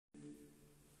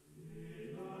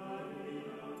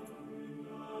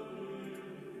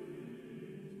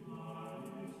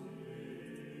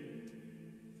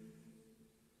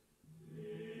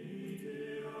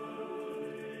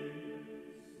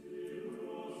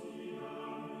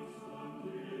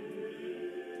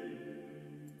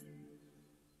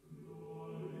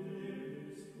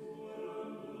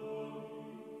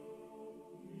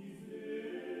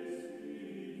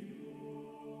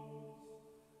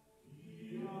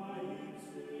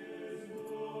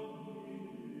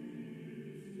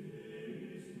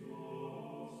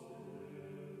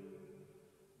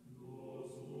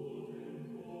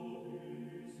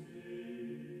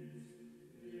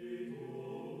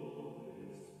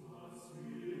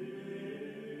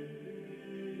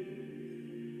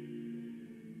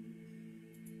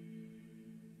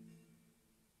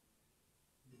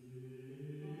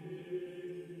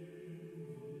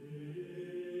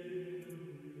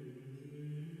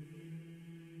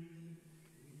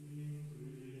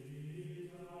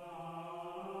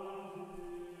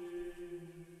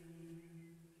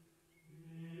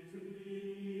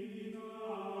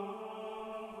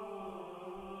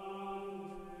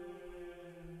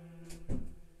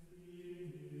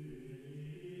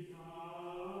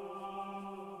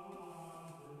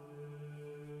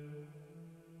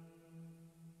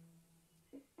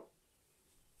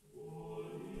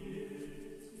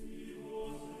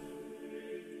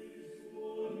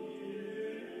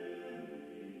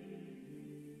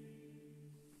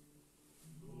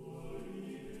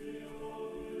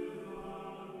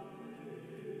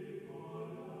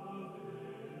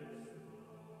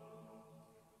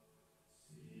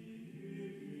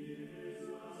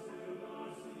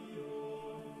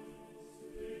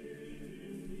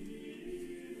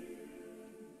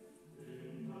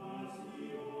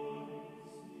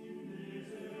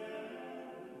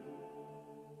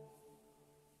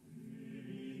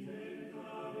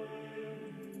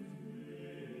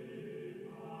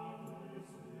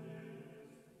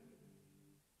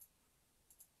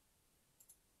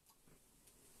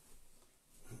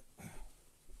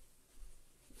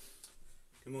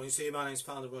Good morning to you. My name is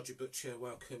Father Roger Butcher.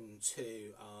 Welcome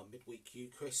to our midweek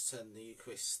Eucharist, and the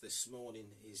Eucharist this morning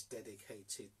is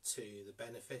dedicated to the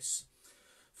Benefice.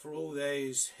 For all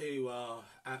those who are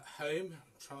at home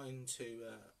trying to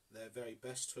their very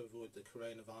best to avoid the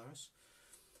coronavirus,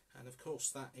 and of course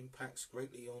that impacts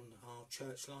greatly on our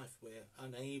church life. We're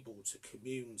unable to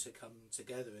commune, to come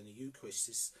together, and the Eucharist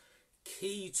is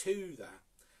key to that.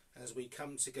 As we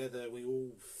come together, we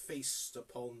all feast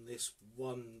upon this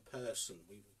one person.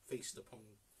 We feast upon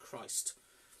Christ,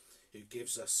 who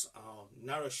gives us our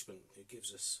nourishment, who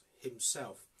gives us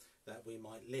himself, that we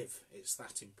might live. It's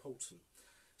that important.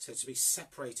 So to be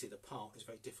separated apart is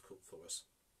very difficult for us.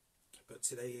 But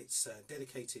today it's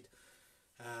dedicated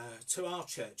to our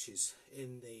churches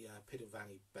in the Piddle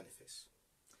Valley Benefice.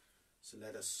 So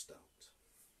let us start.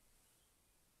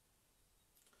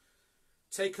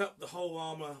 Take up the whole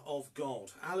armour of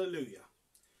God, alleluia,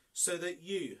 so that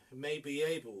you may be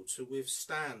able to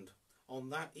withstand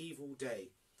on that evil day,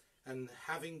 and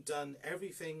having done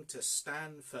everything to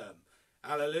stand firm,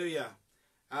 alleluia,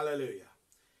 alleluia.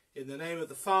 In the name of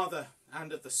the Father,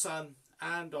 and of the Son,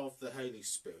 and of the Holy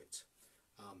Spirit.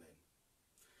 Amen.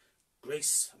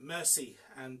 Grace, mercy,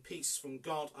 and peace from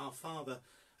God our Father,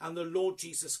 and the Lord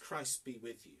Jesus Christ be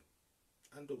with you,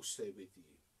 and also with you.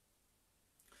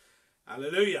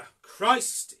 Alleluia!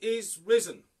 Christ is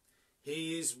risen.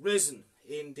 He is risen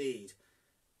indeed.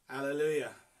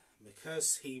 Alleluia!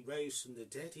 Because he rose from the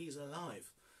dead, he's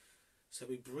alive. So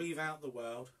we breathe out the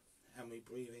world and we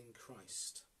breathe in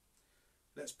Christ.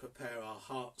 Let's prepare our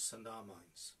hearts and our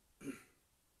minds.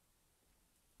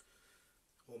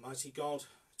 Almighty God,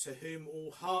 to whom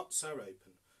all hearts are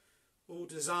open, all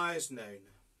desires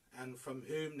known, and from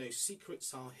whom no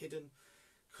secrets are hidden,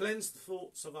 cleanse the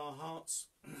thoughts of our hearts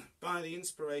by the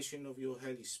inspiration of your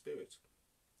Holy Spirit,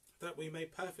 that we may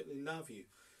perfectly love you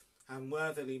and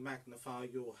worthily magnify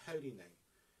your holy name,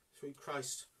 through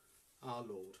Christ our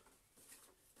Lord.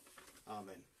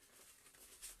 Amen.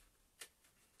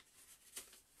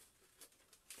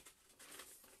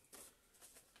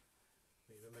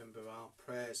 We remember our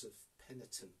prayers of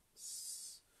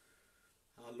penitence.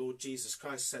 Our Lord Jesus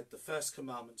Christ said, the first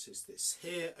commandment is this: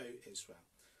 Hear, O Israel,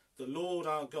 the Lord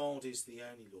our God is the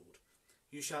only Lord.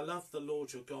 You shall love the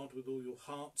Lord your God with all your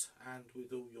heart, and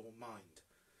with all your mind,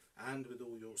 and with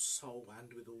all your soul,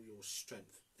 and with all your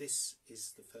strength. This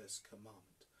is the first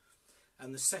commandment.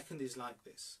 And the second is like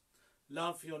this: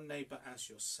 love your neighbour as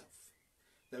yourself.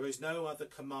 There is no other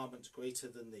commandment greater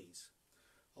than these.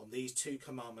 On these two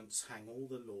commandments hang all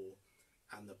the law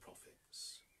and the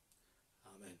prophets.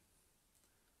 Amen.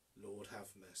 Lord, have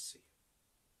mercy.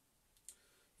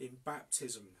 In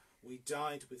baptism we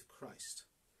died with Christ,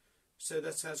 so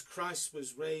that as Christ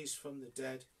was raised from the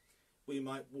dead, we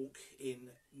might walk in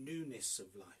newness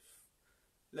of life.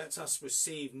 Let us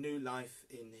receive new life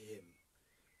in him,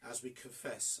 as we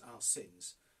confess our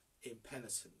sins in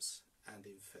penitence and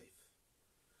in faith.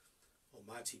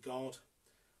 Almighty God,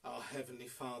 our Heavenly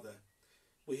Father,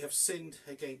 we have sinned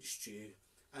against you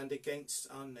and against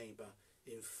our neighbour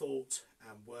in thought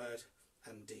and word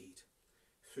and deed,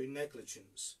 through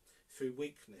negligence, through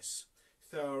weakness,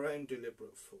 through our own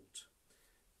deliberate fault.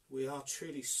 We are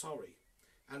truly sorry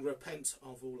and repent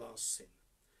of all our sin,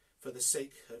 for the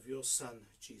sake of your Son,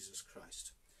 Jesus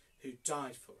Christ, who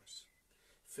died for us.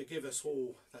 Forgive us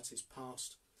all that is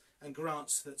past, and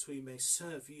grant that we may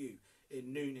serve you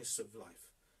in newness of life,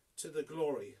 to the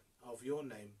glory of your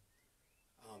name.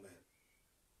 Amen.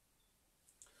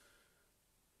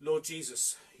 Lord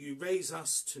Jesus, you raise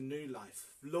us to new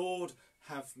life. Lord,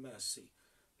 have mercy.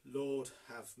 Lord,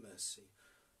 have mercy.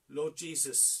 Lord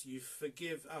Jesus, you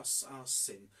forgive us our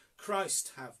sin.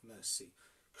 Christ, have mercy.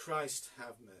 Christ,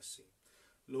 have mercy.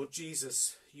 Lord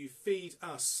Jesus, you feed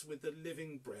us with the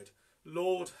living bread.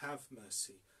 Lord, have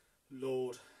mercy.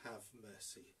 Lord, have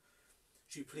mercy.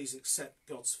 Would you please accept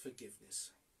God's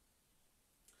forgiveness?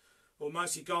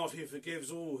 Almighty God, who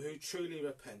forgives all who truly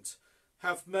repent,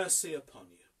 have mercy upon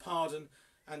you, pardon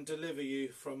and deliver you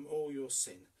from all your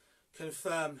sin.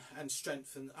 Confirm and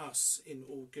strengthen us in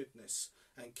all goodness,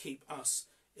 and keep us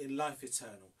in life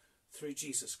eternal, through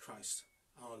Jesus Christ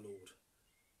our Lord.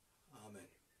 Amen.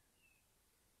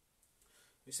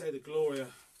 We say the Gloria.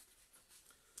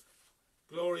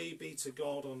 Glory be to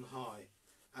God on high,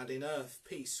 and in earth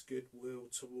peace, goodwill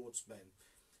towards men.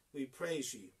 We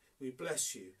praise you, we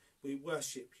bless you, we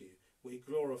worship you, we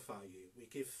glorify you, we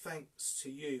give thanks to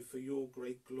you for your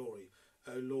great glory,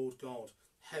 O Lord God,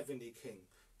 heavenly King,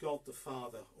 God the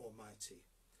Father Almighty.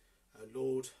 O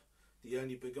Lord, the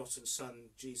only begotten Son,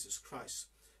 Jesus Christ,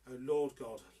 O Lord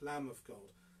God, Lamb of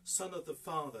God, Son of the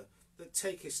Father, that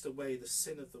takest away the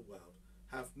sin of the world,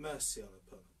 have mercy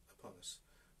upon us.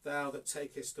 Thou that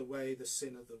takest away the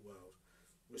sin of the world,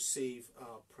 receive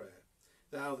our prayer.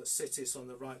 Thou that sittest on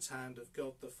the right hand of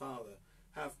God the Father,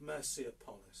 have mercy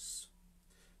upon us.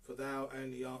 For thou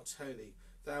only art holy,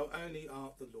 thou only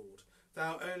art the Lord,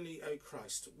 thou only, O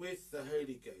Christ, with the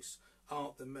Holy Ghost,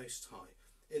 art the Most High,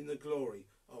 in the glory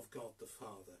of God the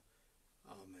Father.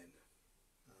 Amen.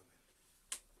 Amen.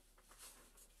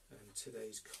 And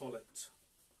today's collect.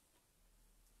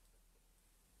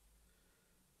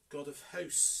 God of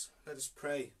hosts, let us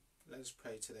pray. Let us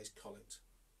pray today's collect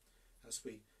as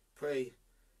we pray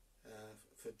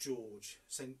for George,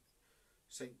 Saint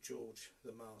George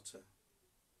the Martyr.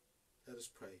 Let us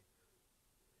pray.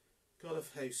 God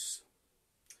of hosts,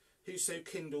 who so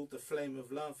kindled the flame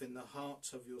of love in the heart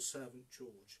of your servant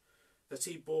George, that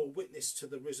he bore witness to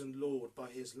the risen Lord by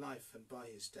his life and by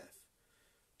his death,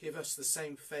 give us the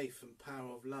same faith and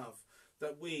power of love,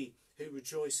 that we who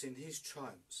rejoice in his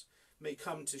triumphs may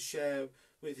come to share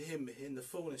with him in the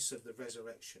fullness of the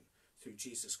resurrection, through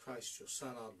Jesus Christ your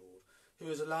Son our Lord, who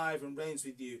is alive and reigns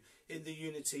with you in the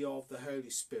unity of the Holy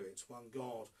Spirit, one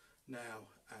God, now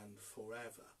and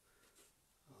forever.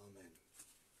 Amen.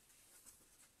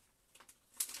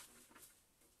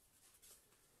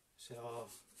 So our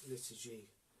liturgy,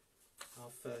 our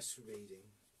first reading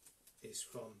is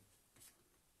from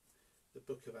the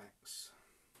book of Acts.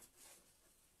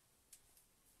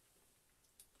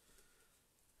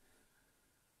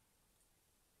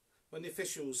 When the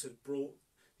officials had brought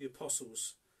the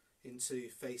apostles in to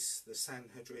face the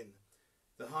Sanhedrin,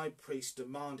 the high priest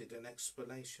demanded an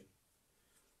explanation.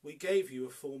 We gave you a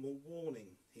formal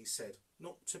warning, he said,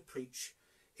 not to preach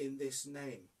in this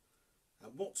name.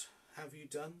 And what have you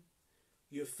done?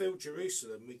 You have filled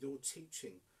Jerusalem with your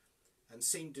teaching and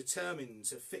seem determined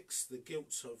to fix the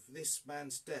guilt of this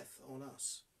man's death on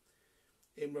us.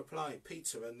 In reply,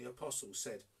 Peter and the apostles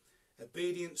said,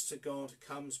 obedience to God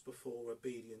comes before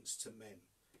obedience to men.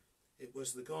 It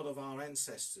was the God of our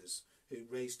ancestors who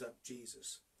raised up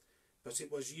Jesus, but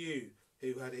it was you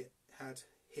who had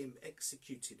him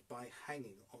executed by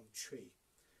hanging on a tree.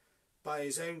 By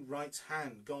his own right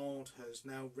hand God has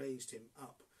now raised him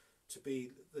up to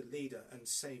be the leader and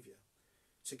saviour,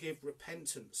 to give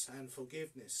repentance and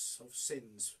forgiveness of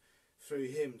sins through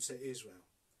him to Israel.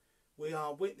 We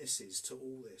are witnesses to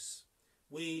all this,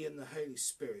 we and the Holy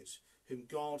Spirit, whom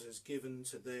God has given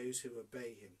to those who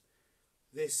obey him.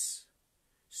 This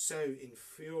so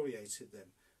infuriated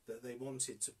them that they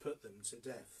wanted to put them to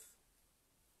death.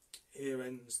 Here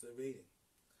ends the reading.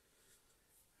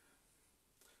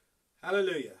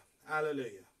 Alleluia,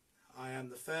 alleluia. I am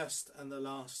the first and the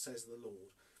last, says the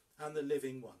Lord, and the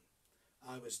living one.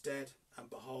 I was dead, and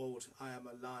behold, I am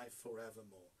alive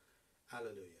forevermore.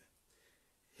 Alleluia.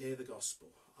 Hear the gospel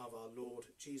of our Lord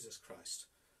Jesus Christ,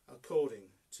 according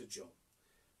to John.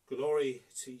 Glory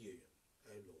to you,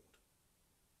 O Lord.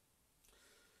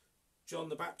 John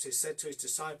the Baptist said to his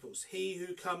disciples, he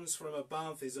who comes from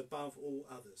above is above all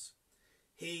others.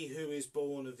 He who is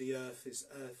born of the earth is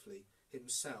earthly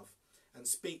himself, and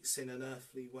speaks in an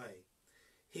earthly way.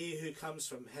 He who comes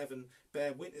from heaven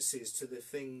bear witnesses to the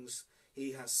things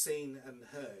he has seen and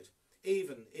heard,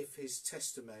 even if his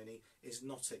testimony is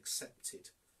not accepted.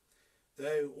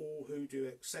 Though all who do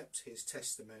accept his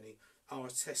testimony are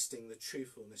attesting the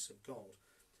truthfulness of God,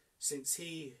 since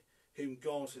he whom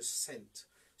God has sent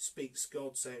speaks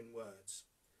God's own words.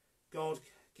 God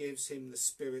gives him the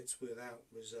Spirit without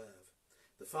reserve.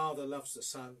 The Father loves the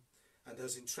Son and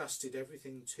has entrusted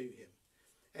everything to him.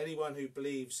 Anyone who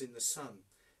believes in the Son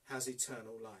has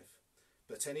eternal life,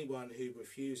 but anyone who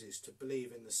refuses to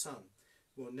believe in the Son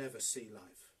will never see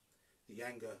life. The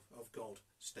anger of God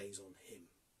stays on him.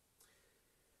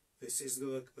 This is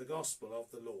the gospel of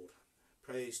the Lord.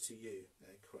 Praise to you,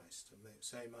 O Christ. And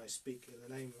so may I speak in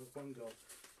the name of one God,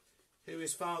 who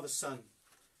is Father, Son,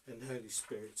 and Holy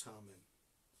Spirit. Amen.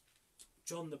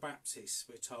 John the Baptist,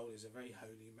 we're told, is a very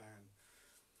holy man.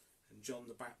 And John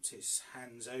the Baptist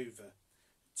hands over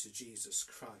to Jesus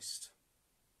Christ.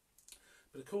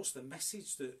 But of course the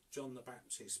message that John the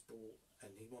Baptist brought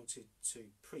and he wanted to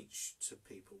preach to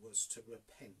people was to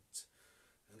repent.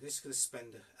 And I'm just going to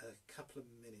spend a couple of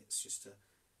minutes, just to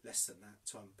less than that,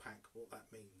 to unpack what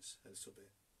that means a little bit.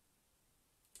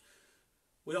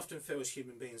 We often feel as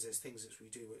human beings there's things that we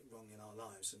do wrong in our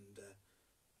lives,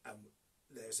 and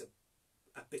there's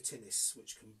a bitterness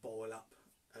which can boil up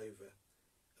over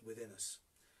within us.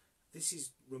 This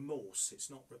is remorse, it's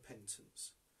not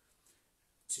repentance.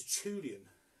 Tertullian,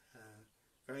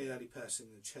 very early person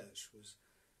in the church,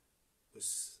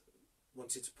 was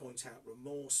wanted to point out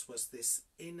remorse was this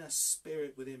inner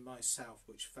spirit within myself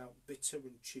which felt bitter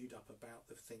and chewed up about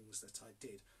the things that I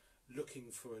did,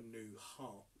 looking for a new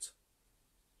heart.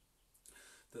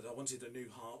 That I wanted a new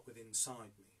heart within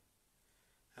inside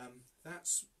me.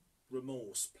 That's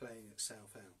remorse playing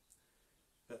itself out.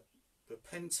 But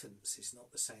repentance is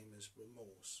not the same as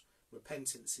remorse.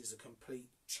 Repentance is a complete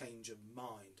change of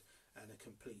mind and a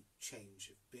complete change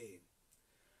of being.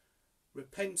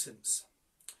 Repentance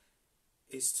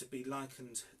is to be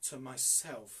likened to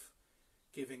myself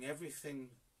giving everything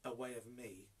away of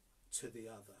me to the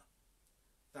other.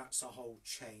 That's a whole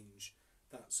change.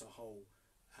 That's a whole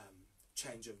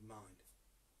change of mind.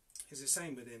 It's the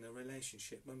same within a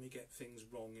relationship. When we get things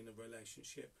wrong in a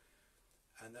relationship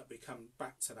and that we come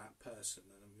back to that person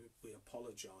and we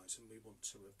apologise and we want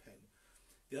to repent,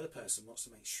 the other person wants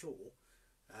to make sure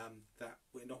that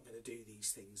we're not going to do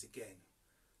these things again.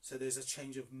 So there's a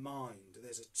change of mind.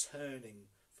 There's a turning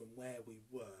from where we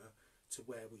were to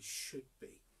where we should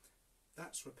be.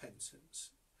 That's repentance.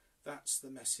 That's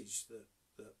the message that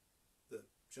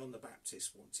John the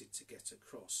Baptist wanted to get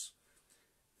across.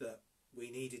 That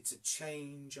we needed to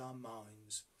change our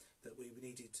minds, that we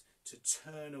needed to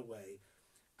turn away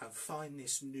and find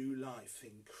this new life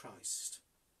in Christ.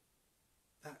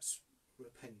 That's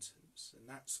repentance, and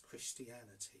that's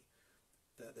Christianity,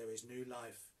 that there is new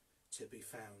life to be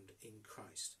found in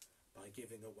Christ by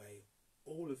giving away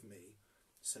all of me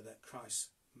so that Christ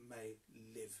may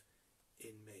live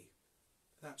in me.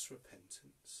 That's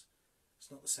repentance.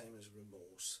 It's not the same as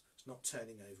remorse. It's not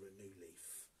turning over a new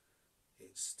leaf.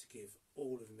 It's to give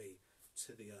all of me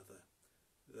to the other,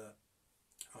 that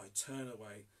I turn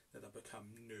away, that I become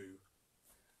new.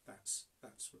 That's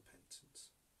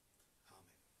repentance. Amen.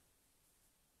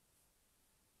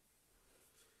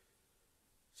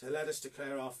 So let us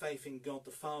declare our faith in God the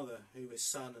Father, who is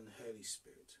Son and Holy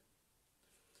Spirit.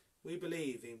 We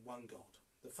believe in one God,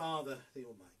 the Father, the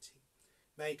Almighty,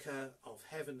 maker of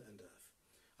heaven and earth,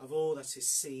 of all that is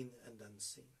seen and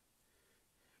unseen.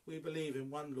 We believe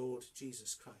in one Lord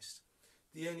Jesus Christ,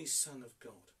 the only Son of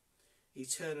God,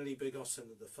 eternally begotten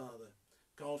of the Father,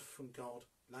 God from God,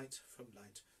 light from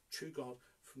light, true God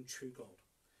from true God,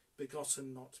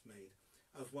 begotten not made,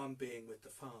 of one being with the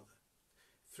Father.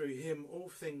 Through him all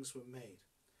things were made,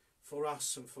 for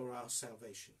us and for our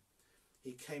salvation.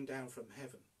 He came down from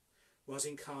heaven, was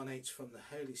incarnate from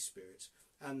the Holy Spirit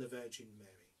and the Virgin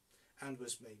Mary, and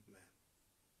was made man.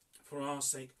 For our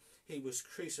sake he was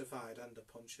crucified under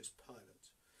Pontius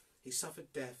Pilate. He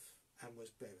suffered death and was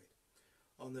buried.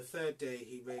 On the third day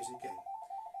he rose again,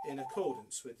 in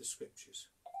accordance with the Scriptures.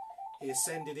 He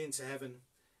ascended into heaven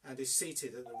and is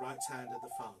seated at the right hand of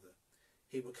the Father.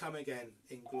 He will come again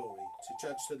in glory to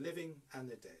judge the living and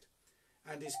the dead,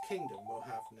 and his kingdom will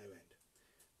have no end.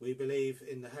 We believe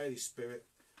in the Holy Spirit,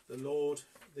 the Lord,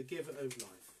 the giver of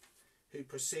life, who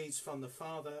proceeds from the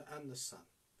Father and the Son,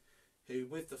 who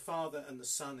with the Father and the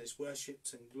Son is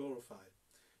worshipped and glorified,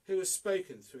 who has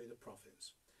spoken through the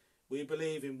prophets. We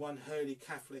believe in one holy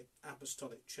Catholic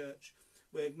Apostolic Church.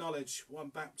 We acknowledge one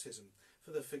baptism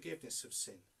for the forgiveness of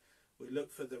sin. We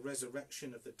look for the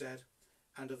resurrection of the dead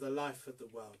and of the life of the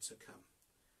world to come.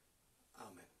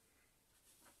 Amen.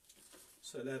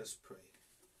 So let us pray.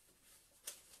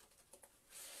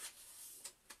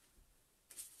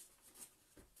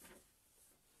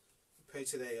 Pray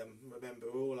today and remember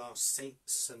all our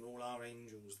saints and all our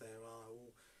angels. There are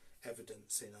all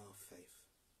evidence in our faith.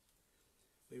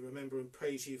 We remember and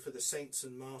praise you for the saints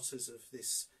and martyrs of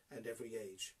this and every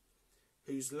age,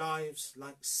 whose lives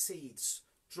like seeds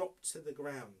drop to the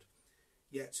ground,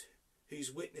 yet whose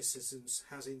witnesses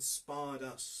has inspired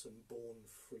us and borne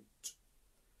fruit.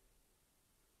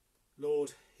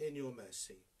 Lord, in your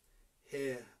mercy,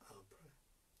 hear our prayer.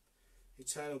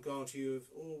 Eternal God, you have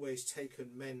always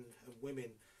taken men and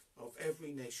women of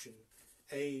every nation,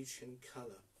 age and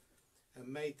colour,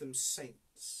 and made them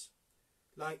saints,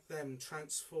 like them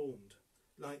transformed,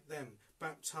 like them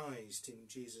baptised in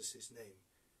Jesus' name,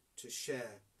 to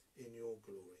share in your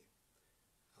glory.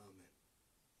 Amen.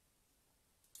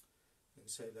 And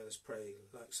so let us pray,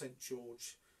 like St.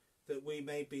 George, that we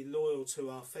may be loyal to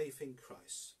our faith in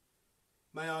Christ.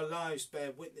 May our lives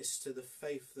bear witness to the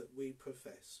faith that we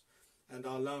profess, and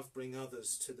our love bring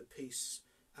others to the peace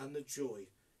and the joy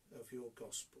of your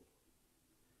gospel.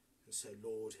 And so,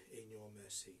 Lord, in your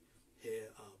mercy, hear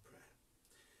our prayer.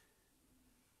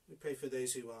 We pray for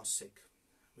those who are sick.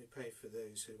 We pray for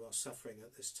those who are suffering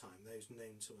at this time, those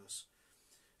known to us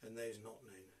and those not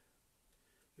known.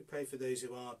 We pray for those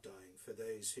who are dying, for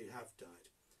those who have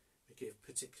died. We give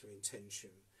particular intention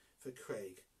for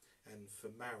Craig and for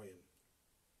Marion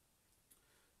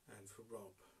and for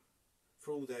Rob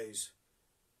for all those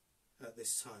at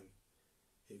this time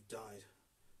who've died,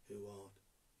 who are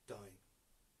dying.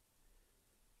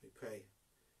 We pray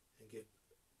and give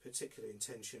particular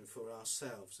intention for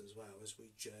ourselves as well as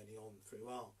we journey on through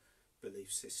our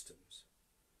belief systems.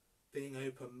 Being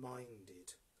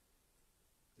open-minded,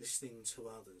 listening to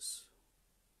others,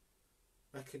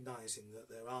 recognising that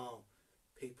there are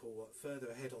people further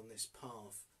ahead on this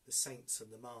path, the saints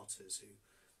and the martyrs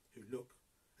who look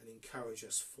and encourage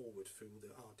us forward through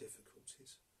our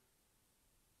difficulties.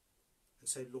 And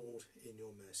so, Lord, in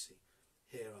your mercy,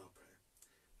 hear our prayer.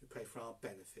 We pray for our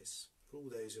Benefice, for all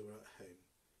those who are at home.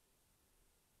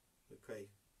 We pray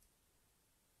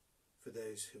for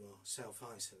those who are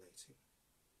self-isolating.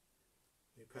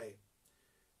 We pray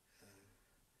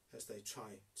as they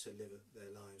try to live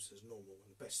their lives as normal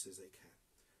and best as they can.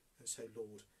 And so,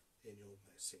 Lord, in your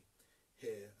mercy,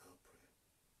 hear our prayer.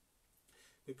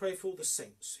 We pray for all the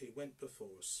saints who went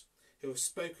before us, who have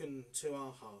spoken to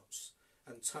our hearts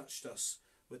and touched us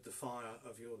with the fire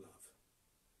of your love.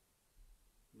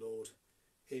 Lord,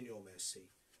 in your mercy,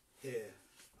 hear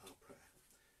our prayer.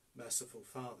 Merciful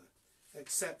Father,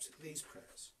 accept these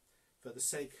prayers for the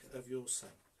sake of your Son,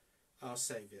 our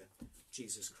Saviour,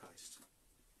 Jesus Christ.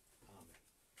 Amen.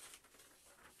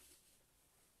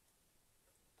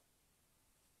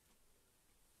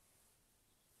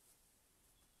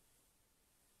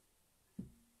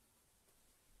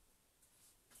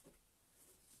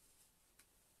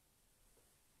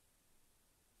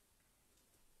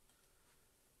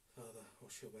 Father,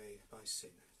 wash away my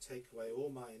sin, take away all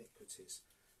my iniquities,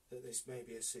 that this may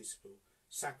be a suitable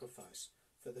sacrifice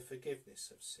for the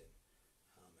forgiveness of sin.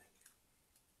 Amen.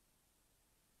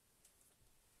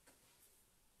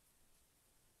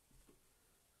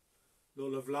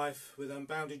 Lord of life, with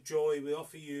unbounded joy we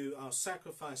offer you our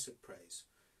sacrifice of praise.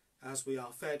 As we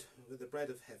are fed with the bread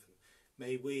of heaven,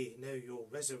 may we know your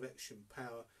resurrection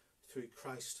power through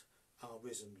Christ our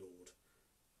risen Lord.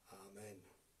 Amen.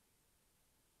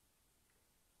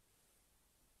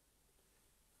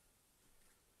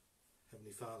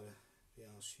 Heavenly Father, we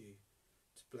ask you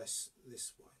to bless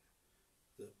this wine,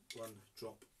 that one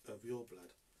drop of your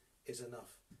blood is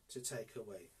enough to take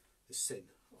away the sin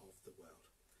of the world.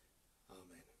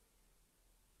 Amen.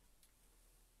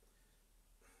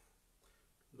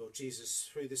 Lord Jesus,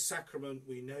 through this sacrament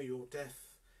we know your death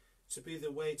to be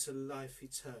the way to life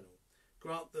eternal.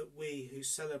 Grant that we who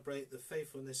celebrate the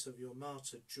faithfulness of your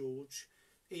martyr George,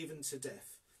 even to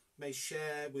death, may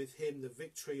share with him the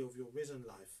victory of your risen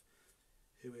life,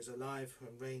 who is alive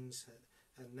and reigns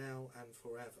and now and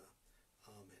forever.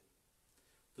 Amen.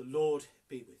 The Lord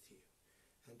be with you,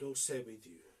 and also with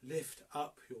you. Lift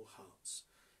up your hearts.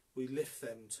 We lift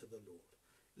them to the Lord.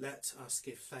 Let us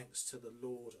give thanks to the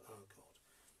Lord our God.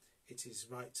 It is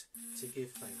right to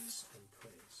give thanks and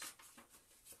praise.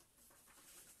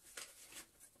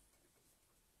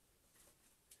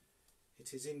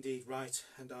 It is indeed right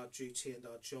and our duty and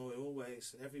our joy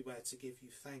always and everywhere to give you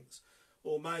thanks,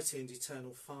 Almighty and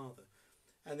eternal Father,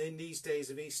 and in these days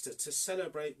of Easter to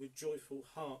celebrate with joyful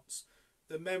hearts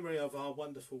the memory of our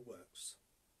wonderful works.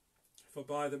 For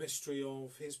by the mystery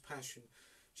of his passion,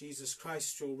 Jesus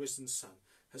Christ, your risen Son,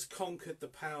 has conquered the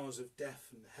powers of death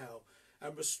and hell,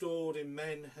 and restored in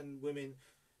men and women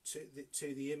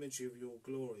to the image of your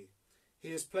glory.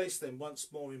 He has placed them once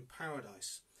more in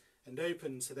paradise, and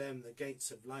opened to them the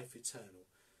gates of life eternal.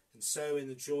 And so in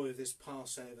the joy of this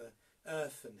Passover,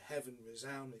 earth and heaven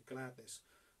resound with gladness,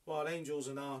 while angels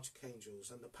and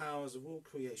archangels and the powers of all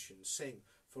creation sing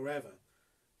forever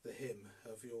the hymn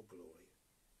of your glory.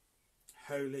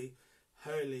 Holy,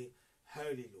 holy,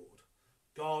 holy Lord,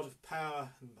 God of power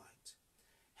and might,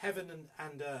 heaven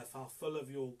and earth are full of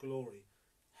your glory.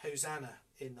 Hosanna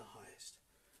in the highest.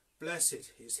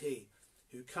 Blessed is he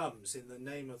who comes in the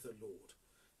name of the Lord.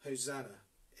 Hosanna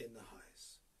in the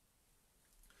highest.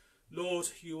 Lord,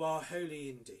 you are holy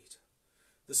indeed,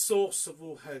 the source of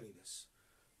all holiness.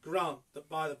 Grant that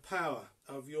by the power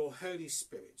of your Holy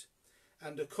Spirit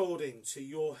and according to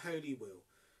your holy will,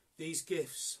 these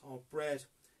gifts of bread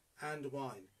and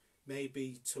wine may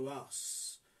be to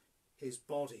us his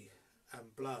body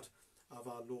and blood of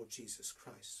our Lord Jesus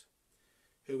Christ,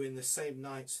 who in the same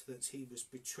night that he was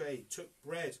betrayed took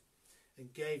bread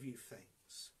and gave you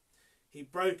thanks. He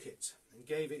broke it and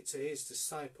gave it to his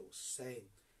disciples, saying,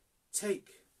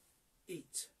 "Take,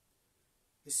 eat.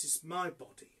 This is my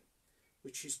body,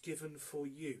 which is given for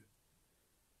you.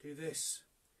 Do this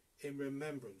in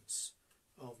remembrance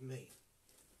of me."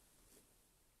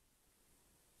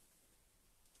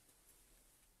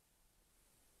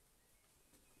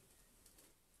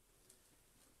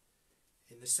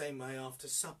 In the same way, after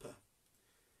supper,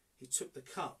 He took the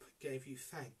cup, gave you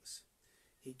thanks.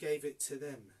 He gave it to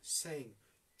them, saying,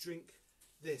 "Drink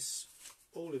this,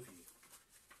 all of you,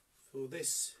 for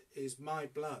this is my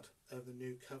blood of the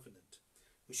new covenant,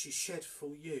 which is shed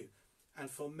for you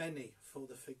and for many for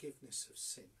the forgiveness of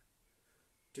sin.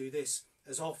 Do this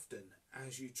as often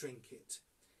as you drink it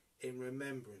in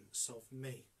remembrance of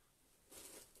me."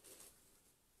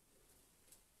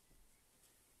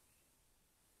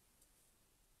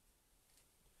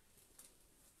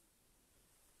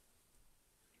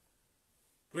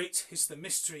 Great is the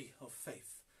mystery of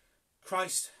faith.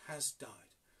 Christ has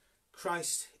died.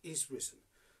 Christ is risen.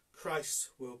 Christ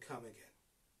will come again.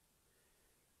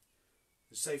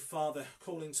 And so, Father,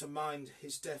 calling to mind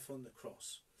his death on the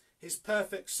cross, his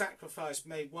perfect sacrifice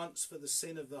made once for the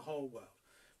sin of the whole world,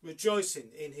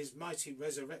 rejoicing in his mighty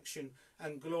resurrection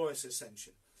and glorious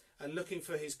ascension, and looking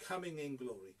for his coming in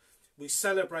glory, we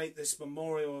celebrate this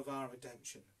memorial of our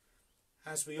redemption.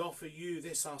 As we offer you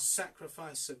this our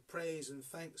sacrifice of praise and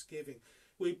thanksgiving,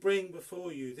 we bring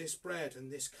before you this bread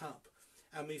and this cup,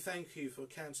 and we thank you for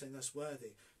counting us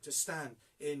worthy to stand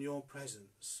in your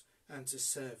presence and to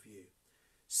serve you.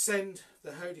 Send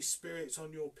the Holy Spirit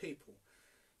on your people.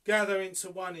 Gather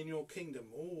into one in your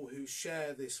kingdom all who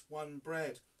share this one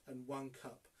bread and one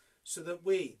cup, so that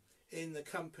we, in the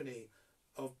company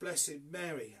of Blessed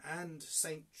Mary and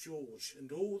St. George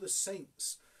and all the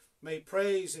saints, may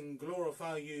praise and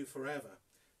glorify you forever,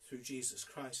 through Jesus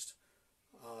Christ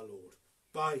our Lord,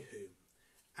 by whom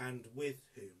and with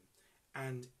whom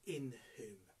and in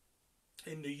whom,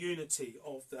 in the unity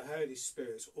of the Holy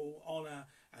Spirit, all honour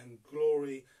and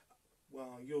glory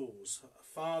are yours,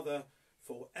 Father,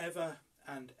 for ever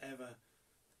and ever.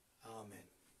 Amen.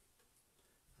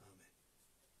 Amen.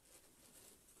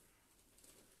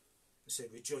 So,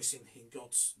 rejoicing in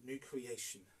God's new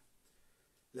creation,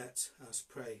 let us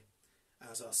pray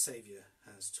as our Saviour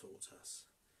has taught us.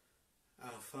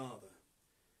 Our Father,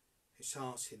 which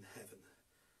art in heaven,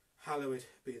 hallowed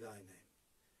be thy name.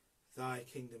 Thy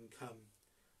kingdom come,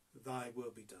 thy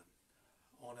will be done,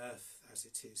 on earth as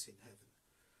it is in heaven.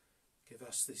 Give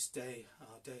us this day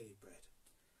our daily bread,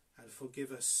 and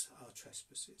forgive us our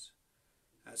trespasses,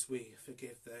 as we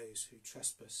forgive those who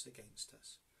trespass against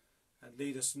us. And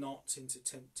lead us not into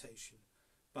temptation,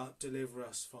 but deliver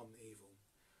us from evil.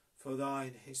 For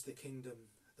thine is the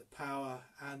kingdom, the power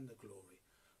and the glory,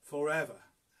 forever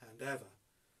and ever.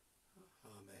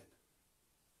 Amen.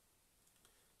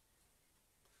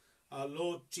 Our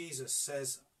Lord Jesus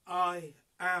says, "I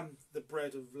am the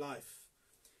bread of life.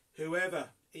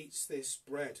 Whoever eats this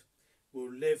bread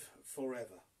will live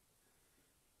forever."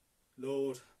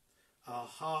 Lord, our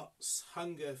hearts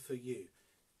hunger for you.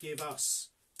 Give us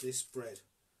this bread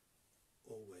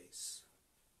always.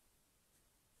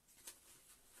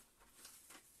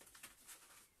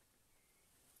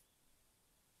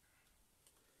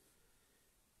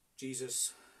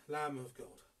 Jesus, Lamb of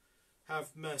God,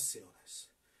 have mercy on us.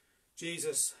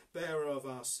 Jesus, bearer of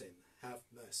our sin, have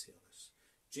mercy on us.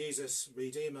 Jesus,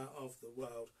 Redeemer of the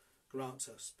world, grant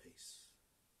us peace.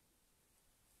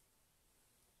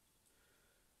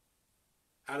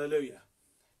 Alleluia.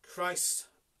 Christ,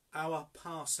 our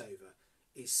Passover,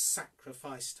 is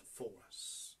sacrificed for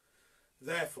us.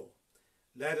 Therefore,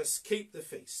 let us keep the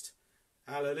feast.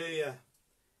 Alleluia.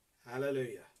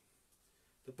 Alleluia.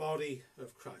 The body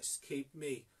of Christ, keep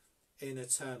me in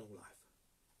eternal life.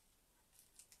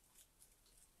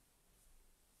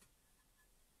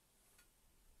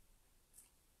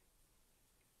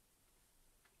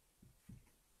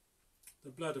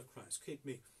 The blood of Christ, keep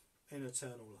me in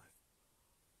eternal life.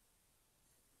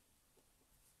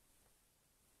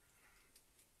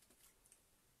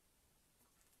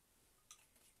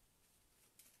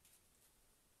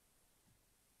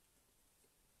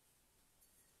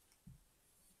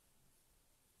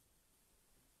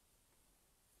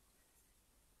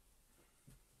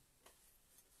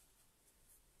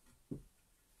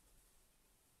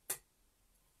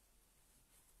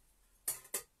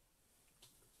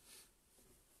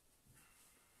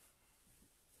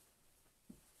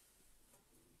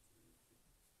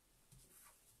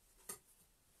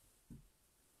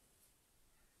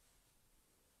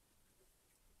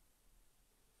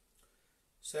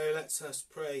 So let us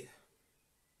pray.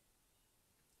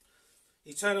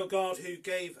 Eternal God, who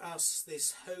gave us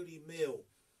this holy meal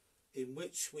in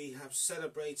which we have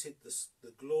celebrated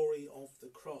the glory of the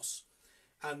cross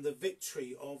and the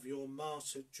victory of your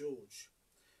martyr George,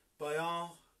 by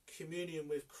our communion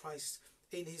with Christ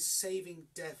in his saving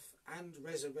death and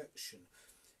resurrection,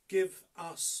 give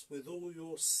us with all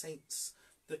your saints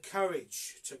the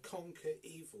courage to conquer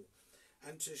evil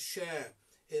and to share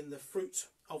in the fruit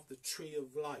of the tree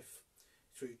of life,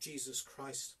 through Jesus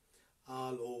Christ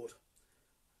our Lord.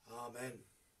 Amen.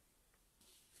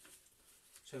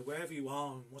 So wherever you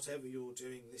are and whatever you're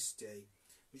doing this day,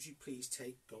 would you please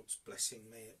take God's blessing?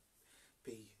 May it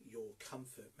be your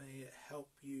comfort. May it help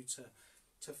you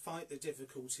to fight the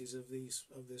difficulties of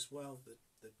this world,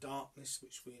 the darkness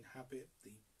which we inhabit,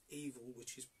 the evil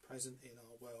which is present in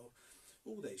our world,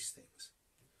 all those things.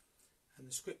 And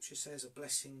the scripture says a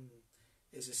blessing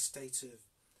is a state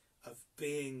of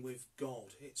being with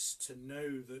God. It's to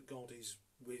know that God is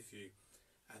with you,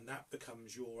 and that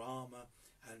becomes your armour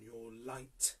and your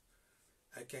light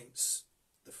against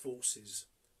the forces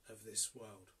of this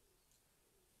world.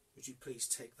 Would you please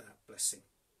take that blessing?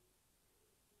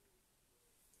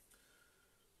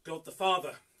 God the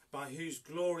Father, by whose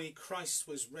glory Christ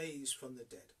was raised from the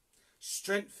dead,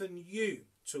 strengthen you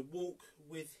to walk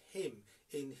with him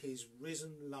in his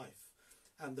risen life,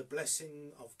 and the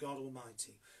blessing of God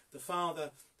Almighty, the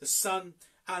Father, the Son,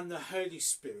 and the Holy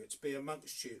Spirit be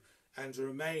amongst you and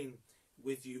remain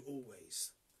with you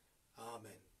always.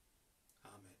 Amen.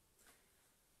 Amen.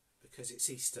 Because it's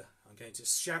Easter, I'm going to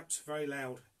shout very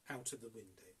loud out of the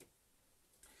window.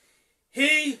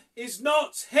 He is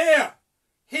not here.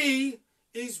 He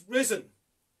is risen.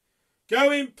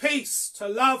 Go in peace to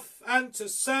love and to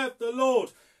serve the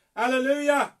Lord.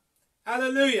 Alleluia.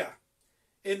 Alleluia.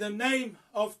 In the name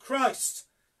of Christ.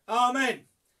 Amen.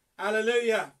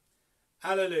 Alleluia.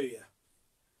 Alleluia.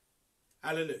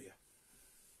 Alleluia.